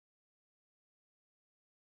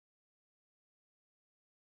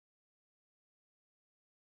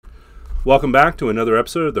Welcome back to another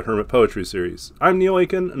episode of the Hermit Poetry Series. I'm Neil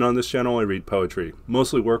Aitken, and on this channel I read poetry,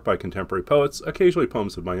 mostly work by contemporary poets, occasionally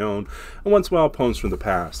poems of my own, and once in a while poems from the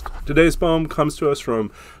past. Today's poem comes to us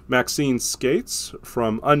from Maxine Scates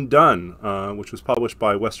from Undone, which was published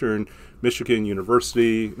by Western Michigan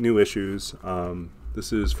University, new issues.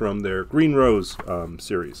 This is from their Green Rose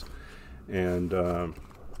series. And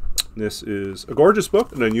this is a gorgeous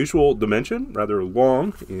book, an unusual dimension, rather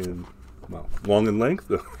long in length.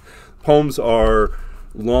 The poems are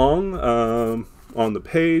long on the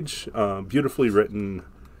page, beautifully written,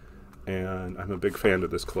 and I'm a big fan of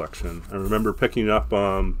this collection. I remember picking it up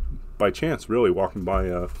by chance, really, walking by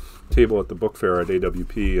a table at the book fair at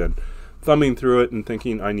AWP and thumbing through it and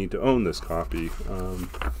thinking I need to own this copy, and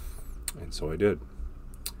so I did.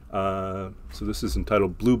 So this is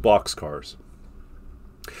entitled Blue Boxcars.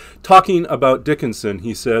 Talking about Dickinson,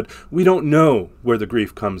 he said, "We don't know where the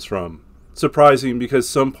grief comes from. Surprising because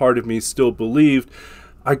some part of me still believed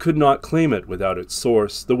I could not claim it without its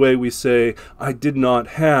source, the way we say, I did not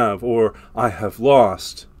have or I have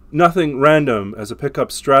lost. Nothing random as a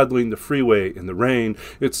pickup straddling the freeway in the rain,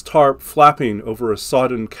 its tarp flapping over a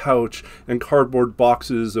sodden couch and cardboard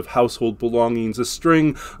boxes of household belongings, a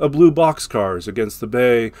string of blue boxcars against the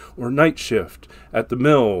bay, or night shift at the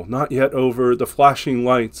mill, not yet over the flashing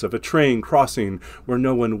lights of a train crossing where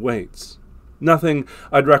no one waits. Nothing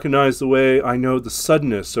I'd recognize the way I know the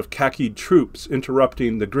suddenness of khakied troops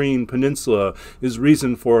interrupting the green peninsula is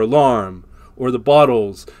reason for alarm, or the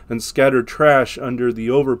bottles and scattered trash under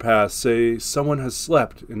the overpass say someone has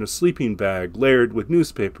slept in a sleeping bag layered with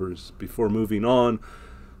newspapers before moving on.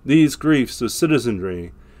 These griefs of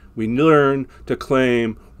citizenry we learn to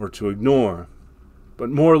claim or to ignore. But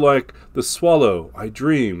more like the swallow I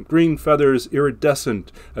dream, green feathers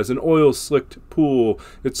iridescent as an oil-slicked pool,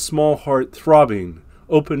 its small heart throbbing,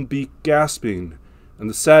 open beak gasping, and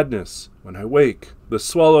the sadness when I wake, the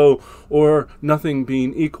swallow, or nothing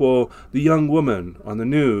being equal, the young woman on the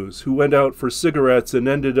news who went out for cigarettes and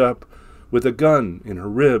ended up with a gun in her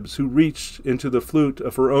ribs, who reached into the flute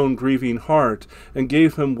of her own grieving heart and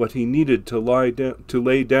gave him what he needed to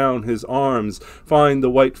lay down his arms, find the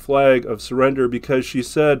white flag of surrender, because she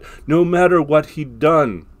said, no matter what he'd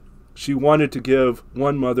done, she wanted to give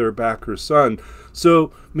one mother back her son.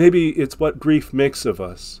 So maybe it's what grief makes of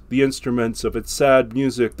us, the instruments of its sad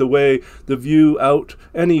music, the way the view out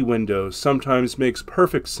any window sometimes makes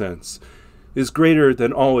perfect sense, is greater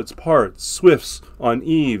than all its parts, swifts on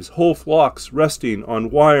eaves, whole flocks resting on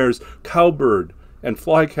wires, cowbird and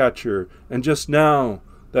flycatcher, and just now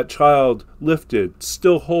that child lifted,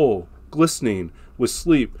 still whole, glistening with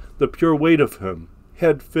sleep, the pure weight of him,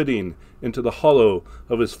 head fitting into the hollow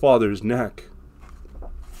of his father's neck."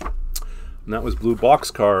 And that was Blue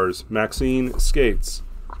Boxcars, Maxine Scates,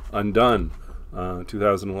 Undone,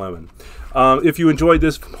 2011. If you enjoyed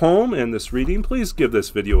this poem and this reading, please give this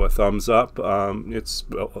video a thumbs up. It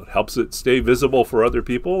helps it stay visible for other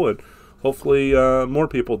people, and hopefully more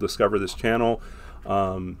people discover this channel.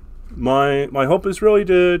 My hope is really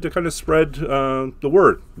to kind of spread the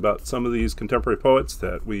word about some of these contemporary poets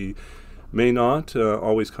that we may not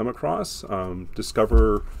always come across.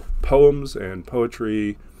 Discover poems and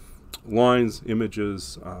poetry, lines,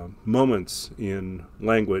 images, moments in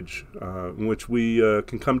language in which we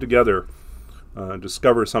can come together,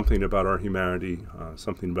 discover something about our humanity,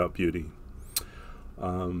 something about beauty.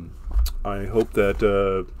 I hope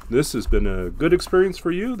that this has been a good experience for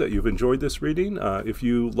you, that you've enjoyed this reading. If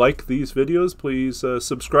you like these videos, please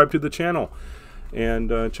subscribe to the channel and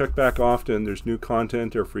check back often. There's new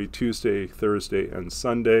content every Tuesday, Thursday, and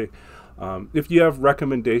Sunday. If you have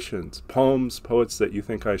recommendations, poems, poets that you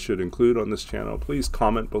think I should include on this channel, please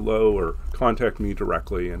comment below or contact me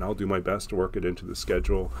directly, and I'll do my best to work it into the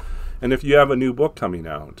schedule. And if you have a new book coming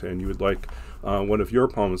out and you would like one of your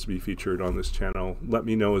poems to be featured on this channel, let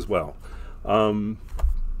me know as well.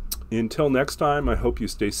 Until next time, I hope you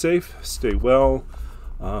stay safe, stay well,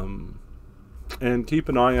 and keep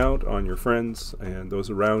an eye out on your friends and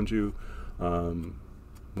those around you.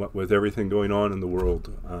 With everything going on in the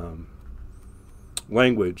world,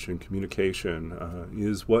 language and communication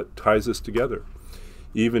is what ties us together.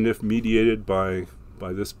 Even if mediated by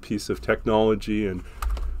this piece of technology and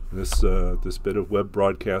this bit of web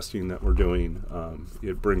broadcasting that we're doing,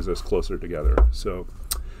 it brings us closer together. So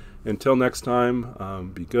until next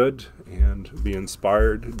time, be good and be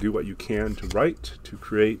inspired. Do what you can to write, to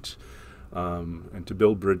create, and to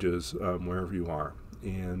build bridges wherever you are.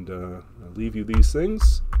 And I'll leave you these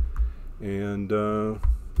things, and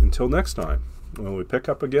until next time, when we pick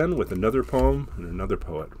up again with another poem and another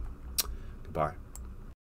poet. Goodbye.